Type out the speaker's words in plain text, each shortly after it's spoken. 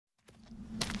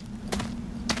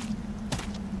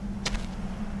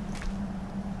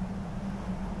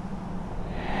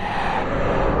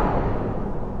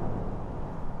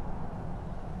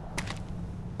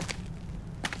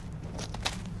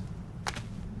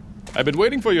I've been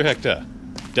waiting for you, Hector.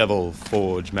 Devil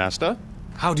Forge Master.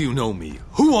 How do you know me?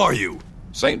 Who are you?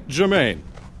 Saint Germain.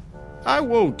 I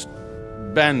won't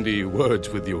bandy words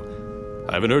with you.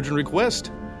 I have an urgent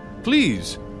request.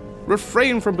 Please,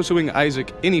 refrain from pursuing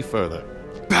Isaac any further.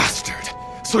 Bastard!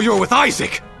 So you're with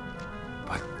Isaac!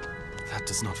 But that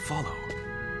does not follow.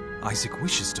 Isaac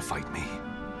wishes to fight me.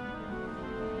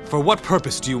 For what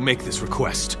purpose do you make this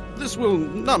request? This will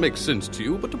not make sense to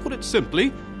you, but to put it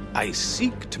simply, I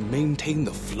seek to maintain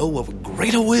the flow of a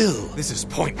greater will. This is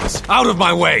pointless. Out of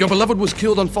my way! Your beloved was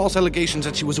killed on false allegations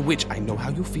that she was a witch. I know how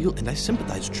you feel, and I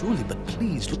sympathize truly, but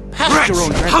please look past Wretch! your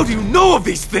own... How do you know of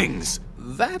these things?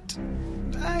 That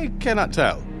I cannot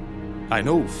tell. I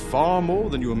know far more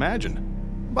than you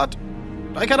imagine. But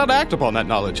I cannot act upon that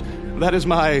knowledge. That is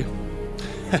my...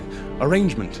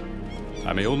 arrangement.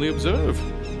 I may only observe.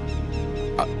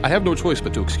 I have no choice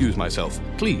but to excuse myself.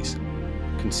 Please,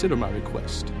 consider my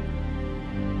request.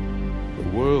 The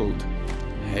world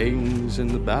hangs in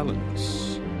the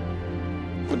balance.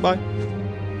 Goodbye.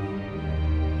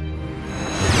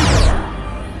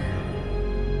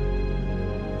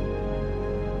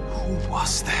 Who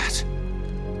was that?